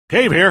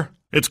Cave here.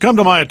 It's come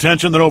to my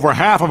attention that over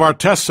half of our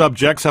test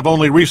subjects have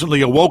only recently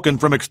awoken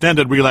from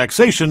extended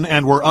relaxation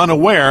and were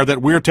unaware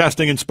that we're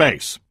testing in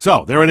space.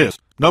 So, there it is.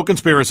 No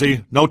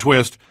conspiracy, no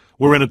twist.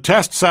 We're in a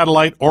test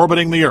satellite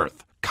orbiting the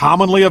Earth.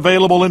 Commonly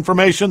available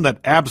information that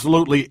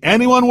absolutely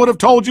anyone would have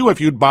told you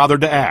if you'd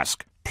bothered to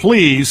ask.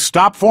 Please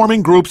stop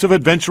forming groups of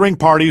adventuring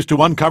parties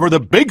to uncover the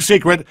big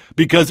secret,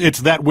 because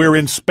it's that we're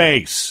in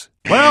space.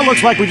 Well,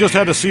 looks like we just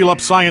had to seal up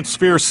Science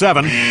Sphere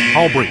 7,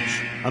 hull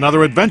breach.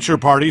 Another adventure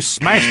party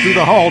smashed through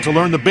the hull to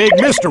learn the big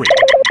mystery.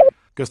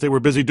 Guess they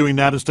were busy doing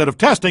that instead of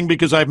testing,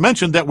 because I've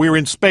mentioned that we're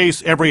in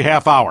space every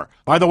half hour.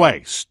 By the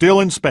way, still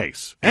in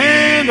space.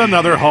 And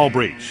another hull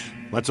breach.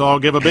 Let's all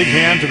give a big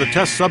hand to the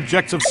test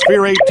subjects of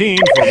Sphere 18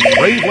 for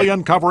bravely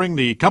uncovering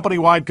the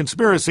company-wide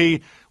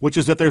conspiracy, which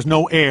is that there's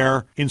no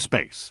air in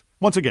space.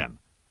 Once again,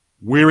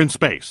 we're in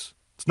space.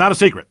 It's not a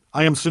secret.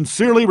 I am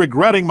sincerely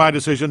regretting my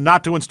decision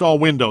not to install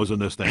Windows in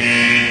this thing.